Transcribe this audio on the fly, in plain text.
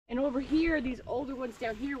over here, these older ones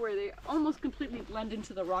down here where they almost completely blend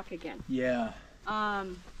into the rock again. Yeah.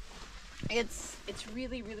 It's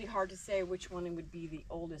really, really hard to say which one would be the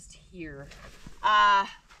oldest here.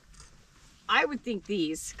 I would think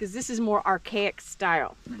these, because this is more archaic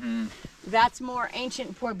style. Mm-hmm. That's more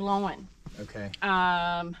ancient Puebloan. Okay.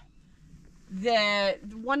 One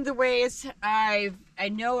of the ways I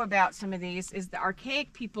know about some of these is the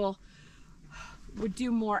archaic people would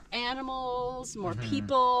do more animals, more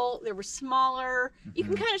people. They were smaller. You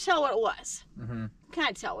can kind of tell what it was. Kind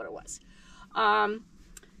of tell what it was.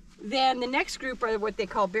 Then the next group are what they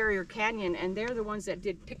call Barrier Canyon, and they're the ones that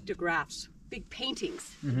did pictographs, big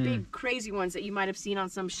paintings, big crazy ones that you might have seen on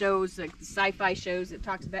some shows, like the sci-fi shows that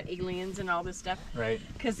talks about aliens and all this stuff. Right.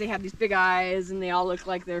 Because they have these big eyes and they all look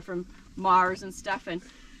like they're from Mars and stuff, and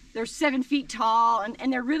they're 7 feet tall,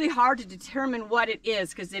 and they're really hard to determine what it is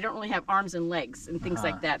because they don't really have arms and legs and things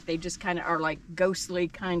like that. They just kind of are like ghostly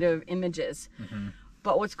kind of images.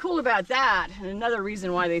 But what's cool about that, and another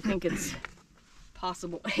reason why they think it's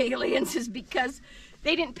possible aliens, is because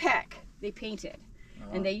they didn't peck, they painted.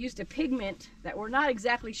 And they used a pigment that we're not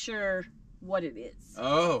exactly sure what it is.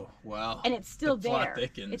 Oh, wow. And it's still the plot there.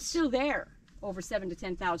 thickens. It's still there over 7,000 to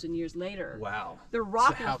 10,000 years later. Wow. The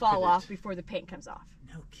rock So will how fall could off it- before the paint comes off.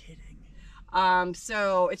 No kidding.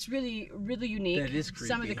 So it's really, really unique. That is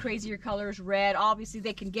Some of the creepy. crazier colors, red. Obviously,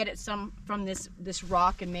 they can get it some from this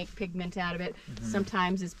rock and make pigment out of it.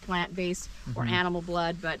 Sometimes it's plant-based or animal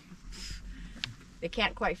blood, but they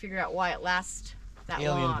can't quite figure out why it lasts that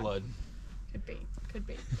long. Alien blood. Could be, could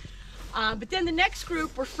be. But then the next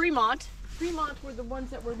group were Fremont. Fremont were the ones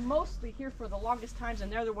that were mostly here for the longest times,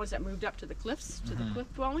 and they're the ones that moved up to the cliffs, to the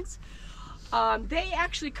cliff dwellings. They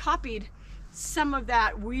actually copied some of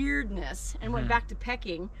that weirdness and went back to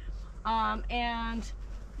pecking. And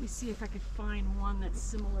let me see if I could find one that's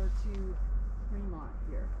similar to Fremont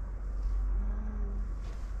here.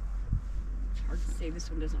 It's hard to say. This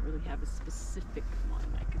one doesn't really have a specific one,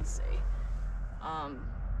 I can say.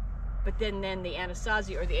 But then the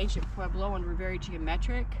Anasazi, or the ancient Puebloan, were very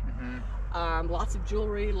geometric. Lots of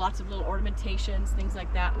jewelry, lots of little ornamentations, things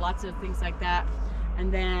like that, lots of things like that.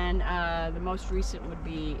 And then the most recent would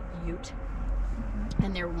be Ute.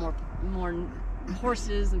 And there were more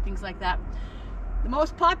horses and things like that. The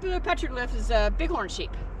most popular petroglyph is bighorn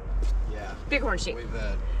sheep. Yeah. Bighorn sheep. Believe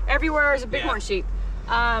that. Everywhere is a bighorn sheep.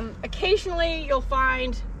 Occasionally you'll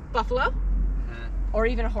find buffalo or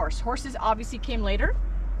even a horse. Horses obviously came later,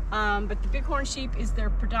 but the bighorn sheep is their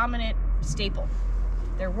predominant staple.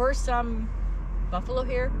 There were some buffalo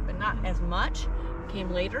here, but not as much.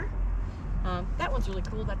 Came later. That one's really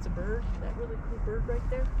cool. That's a bird. That really cool bird right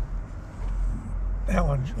there. That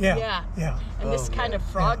one, yeah. Yeah. Yeah. And this kind of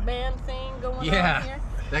frogman thing going on here.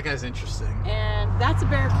 That guy's interesting. And that's a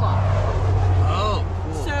bear claw. Oh,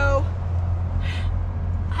 cool. So,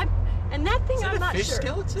 and that thing Is that I'm a not fish sure.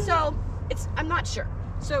 skeleton? So I'm not sure.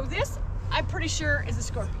 So this I'm pretty sure is a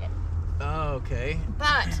scorpion. Oh, okay.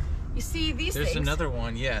 But you see these There's things. another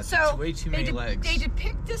one, yeah. So It's way too many legs. They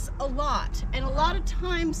depict this a lot, and a lot of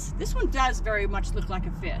times this one does very much look like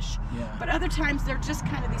a fish. Yeah. But other times they're just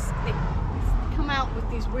kind of these. They come out with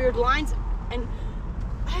these weird lines, and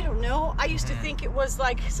I don't know. I used to think it was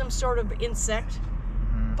like some sort of insect,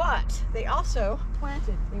 but they also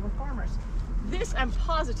planted. They were farmers. This I'm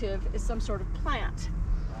positive is some sort of plant.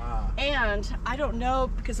 Ah. And I don't know,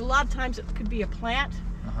 because a lot of times it could be a plant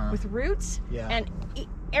with roots, Yeah. and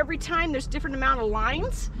every time there's different amount of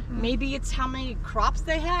lines. Maybe it's how many crops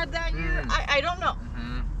they had that year. I don't know.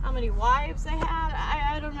 How many wives they had.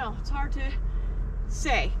 I don't know. It's hard to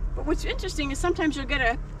say. But what's interesting is sometimes you'll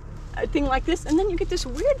get a thing like this, and then you get this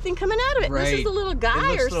weird thing coming out of it. Right. This is the little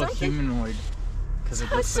guy it looks or a little something. humanoid. Because it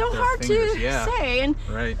It's looks so like their hard fingers. to say, and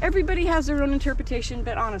Right. everybody has their own interpretation,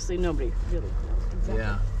 but honestly, nobody really knows exactly.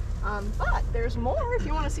 Yeah. But there's more if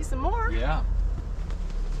you want to see some more. Yeah.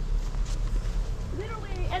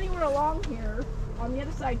 Literally anywhere along here, on the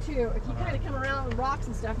other side too, if you kind of come around the rocks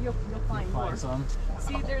and stuff, you'll find more. Find some.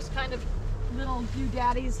 See, there's kind of little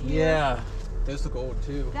doodaddies here. Yeah. Those look old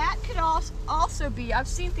too. That could also be, I've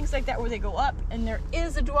seen things like that where they go up and there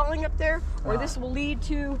is a dwelling up there, or this will lead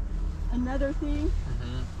to another thing.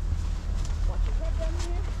 Watch your head down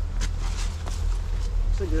here.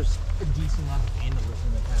 Looks like there's a decent amount of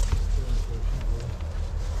vandalism that happens too, unfortunately.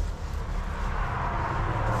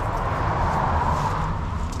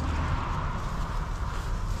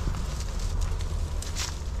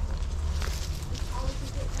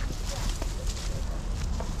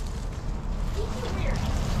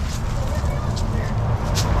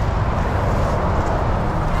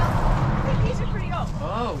 These are pretty old.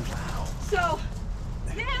 Oh, wow. So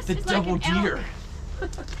this The is double like an deer. elk.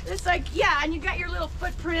 It's like, yeah, and you got your little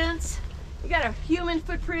footprints. You got a human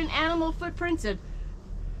footprint, animal footprints, and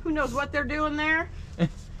who knows what they're doing there.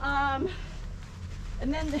 And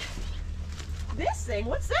then this thing,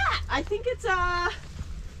 what's that? I think it's not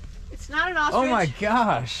an ostrich. Oh my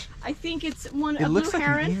gosh. I think it's one It a looks blue like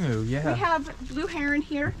heron. an emu, yeah. We have blue heron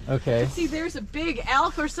here. Okay. See, there's a big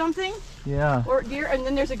elk or something, Yeah. or deer, and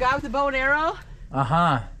then there's a guy with a bow and arrow.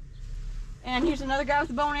 Uh-huh. And here's another guy with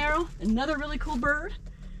a bow and arrow. Another really cool bird.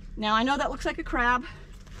 Now I know that looks like a crab,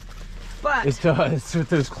 but It does, with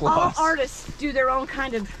those claws. all artists do their own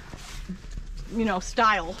kind of, you know,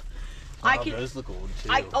 style. Those look old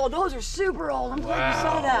too. Oh, those are super old. I'm glad you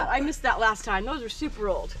saw Wow. that. I missed that last time. Those are super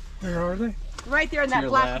old. Where are they? Right there in that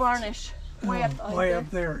your black left. varnish. Way up, Way there.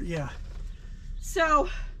 up there, yeah. So,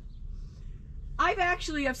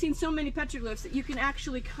 I've seen so many petroglyphs that you can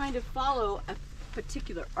actually kind of follow a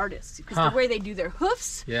particular artist because the way they do their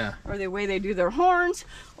hoofs, Yeah. or the way they do their horns,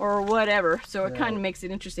 or whatever. So it kind of makes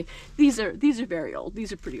it interesting. These are very old.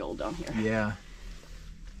 These are pretty old down here. Yeah.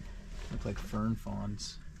 Look like fern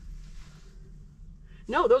fawns.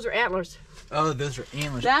 No, those are antlers. Oh, those are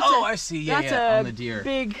antlers. That's I see. Yeah, that's yeah, a on the deer.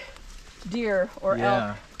 big deer or Yeah.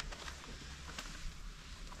 elk.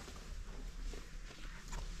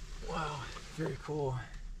 Wow, very cool.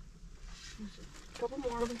 A couple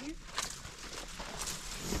more over here.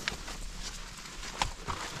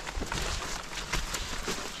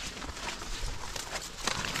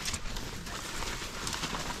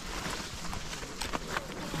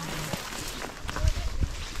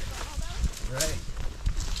 Right.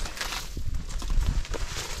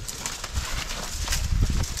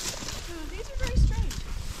 These are very strange.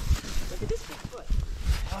 Look at this big foot.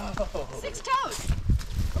 Oh. 6 toes.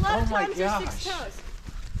 A lot of Oh my times they're 6 gosh. toes.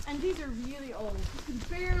 And these are really old. You can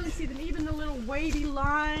barely see them, even the little wavy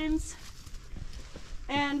lines.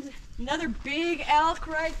 And another big elk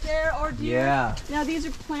right there, or deer. Yeah. Now these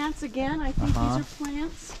are plants again. I think these are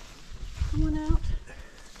plants coming out.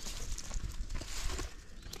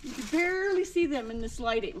 You can barely see them in this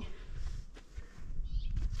lighting.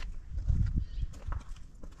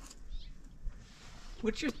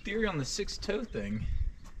 What's your theory on the 6-toe thing?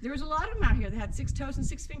 There was a lot of them out here that had 6 toes and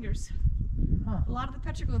 6 fingers. Huh. A lot of the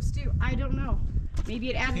petroglyphs do. I don't know. Maybe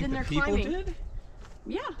it added Think in the their people climbing. did?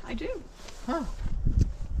 Yeah, I do. Huh.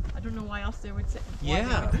 I don't know why else they would say. Why they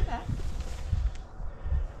Yeah. would do that.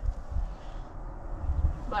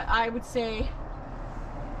 But I would say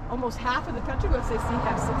almost half of the petroglyphs they see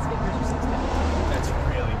have 6 fingers or 6 toes. That's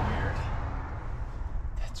really weird.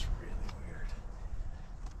 That's really weird.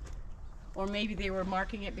 Or maybe they were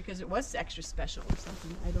marking it because it was extra special or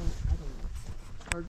something. I don't know.